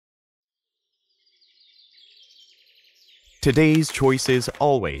Today's choices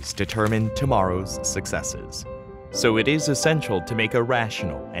always determine tomorrow's successes. So it is essential to make a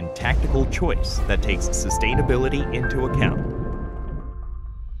rational and tactical choice that takes sustainability into account.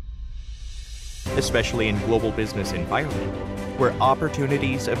 Especially in global business environment, where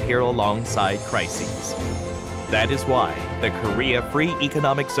opportunities appear alongside crises. That is why the Korea Free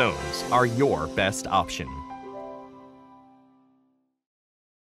Economic Zones are your best option.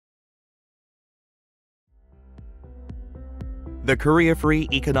 The Korea Free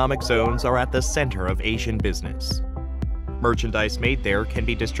Economic Zones are at the center of Asian business. Merchandise made there can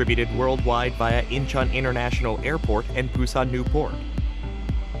be distributed worldwide via Incheon International Airport and Busan New Port.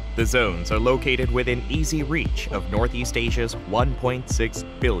 The zones are located within easy reach of Northeast Asia's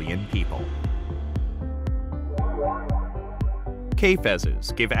 1.6 billion people.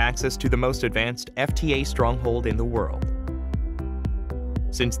 KFEZs give access to the most advanced FTA stronghold in the world.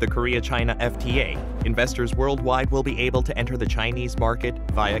 Since the Korea-China FTA, investors worldwide will be able to enter the Chinese market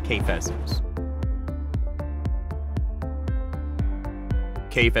via KFEZs.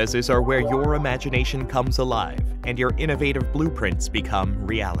 KFEZs are where your imagination comes alive and your innovative blueprints become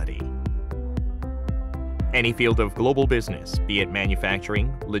reality. Any field of global business, be it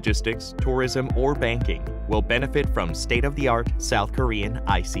manufacturing, logistics, tourism, or banking, will benefit from state-of-the-art South Korean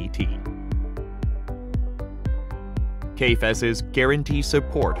ICT. KFEZs guarantee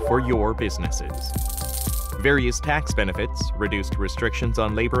support for your businesses. Various tax benefits, reduced restrictions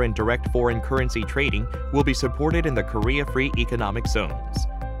on labor and direct foreign currency trading will be supported in the Korea Free Economic Zones.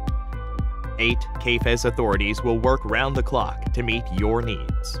 8 KFEZ authorities will work round the clock to meet your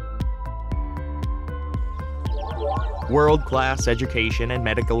needs. World-class education and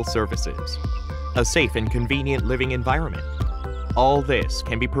medical services. A safe and convenient living environment. All this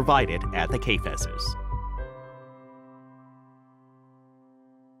can be provided at the KFEZs.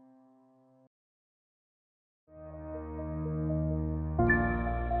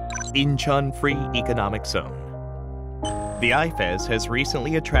 Incheon Free Economic Zone. The IFEZ has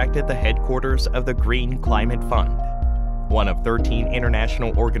recently attracted the headquarters of the Green Climate Fund, one of 13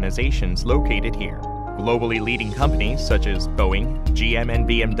 international organizations located here. Globally leading companies such as Boeing, GM, and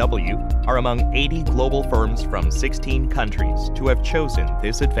BMW are among 80 global firms from 16 countries to have chosen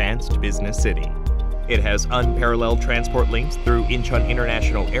this advanced business city. It has unparalleled transport links through Incheon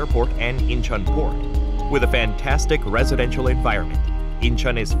International Airport and Incheon Port. With a fantastic residential environment,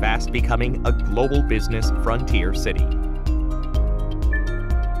 Incheon is fast becoming a global business frontier city.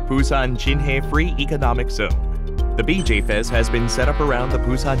 Busan-Jinhae Free Economic Zone. The BJFEZ has been set up around the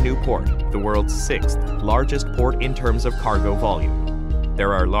Busan New Port, the world's 6th largest port in terms of cargo volume.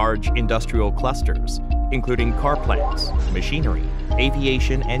 There are large industrial clusters, including car plants, machinery,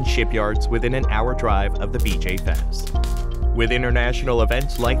 aviation, and shipyards within an hour drive of the BJFEZ. With international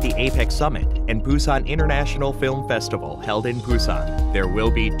events like the APEC Summit and Busan International Film Festival held in Busan, there will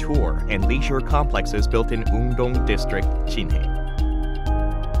be tour and leisure complexes built in Ungdong District, Jinhae.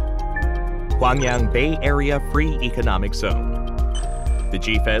 Gwangyang Bay Area Free Economic Zone. The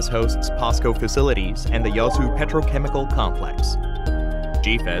GFEZ hosts POSCO facilities and the Yeosu Petrochemical Complex.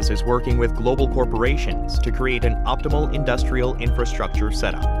 GFEZ is working with global corporations to create an optimal industrial infrastructure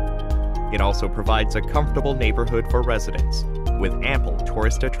setup. It also provides a comfortable neighborhood for residents, with ample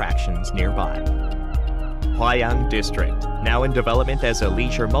tourist attractions nearby. Gwangyang District, now in development as a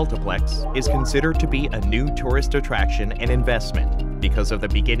leisure multiplex, is considered to be a new tourist attraction and investment because of the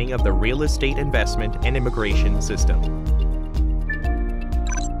beginning of the real estate investment and immigration system.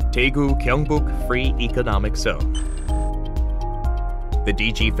 Daegu-Gyeongbuk Free Economic Zone. The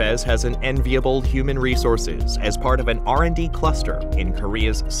DGFEZ has an enviable human resources as part of an R&D cluster in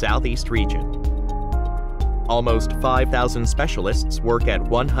Korea's southeast region. Almost 5,000 specialists work at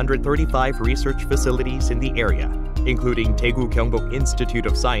 135 research facilities in the area, including Daegu-Gyeongbuk Institute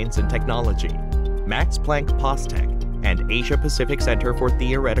of Science and Technology, Max Planck POSTECH, and Asia Pacific Center for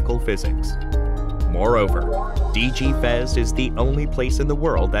Theoretical Physics. Moreover, DGFEZ is the only place in the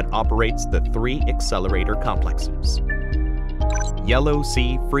world that operates the 3 accelerator complexes. Yellow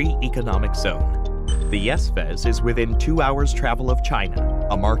Sea Free Economic Zone. The YES-FEZ is within 2 hours travel of China,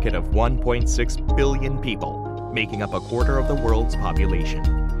 a market of 1.6 billion people, making up a quarter of the world's population.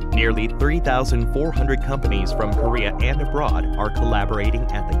 Nearly 3,400 companies from Korea and abroad are collaborating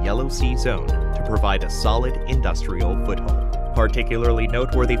at the Yellow Sea Zone to provide a solid industrial foothold. Particularly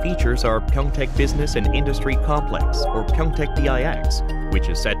noteworthy features are Pyeongtaek Business and Industry Complex, or Pyeongtaek BIX, which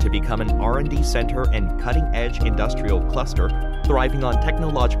is set to become an R&D center and cutting-edge industrial cluster thriving on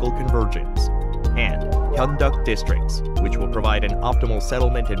technological convergence, and Hyunduk Districts, which will provide an optimal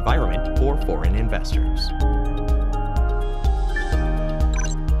settlement environment for foreign investors.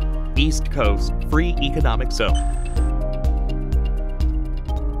 East Coast Free Economic Zone.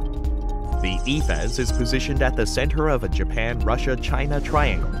 EFEZ is positioned at the center of a Japan-Russia-China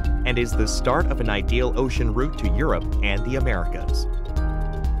triangle and is the start of an ideal ocean route to Europe and the Americas.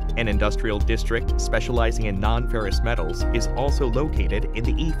 An industrial district specializing in non-ferrous metals is also located in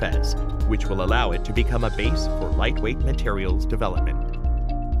the EFEZ, which will allow it to become a base for lightweight materials development.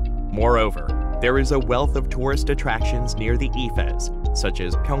 Moreover, there is a wealth of tourist attractions near the EFEZ, such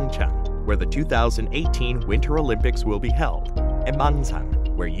as Pyeongchang, where the 2018 Winter Olympics will be held, and Mangsan,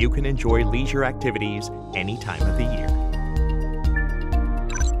 where you can enjoy leisure activities any time of the year.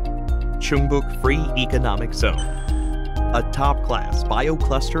 Chungbuk Free Economic Zone. A top-class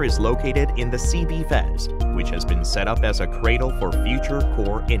biocluster is located in the KFEZ, which has been set up as a cradle for future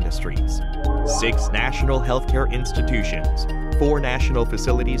core industries. 6 national healthcare institutions, 4 national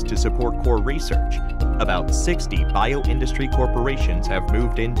facilities to support core research, about 60 bio-industry corporations have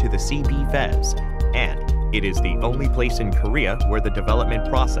moved into the KFEZ, and it is the only place in Korea where the development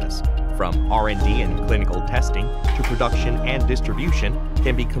process, from R&D and clinical testing to production and distribution,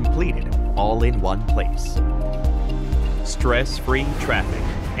 can be completed all in one place. Stress-free traffic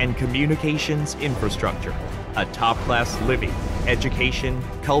and communications infrastructure, a top-class living, education,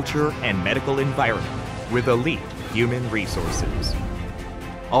 culture, and medical environment with elite human resources.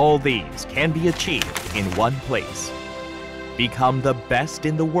 All these can be achieved in one place. Become the best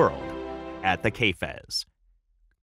in the world at the KFEZ.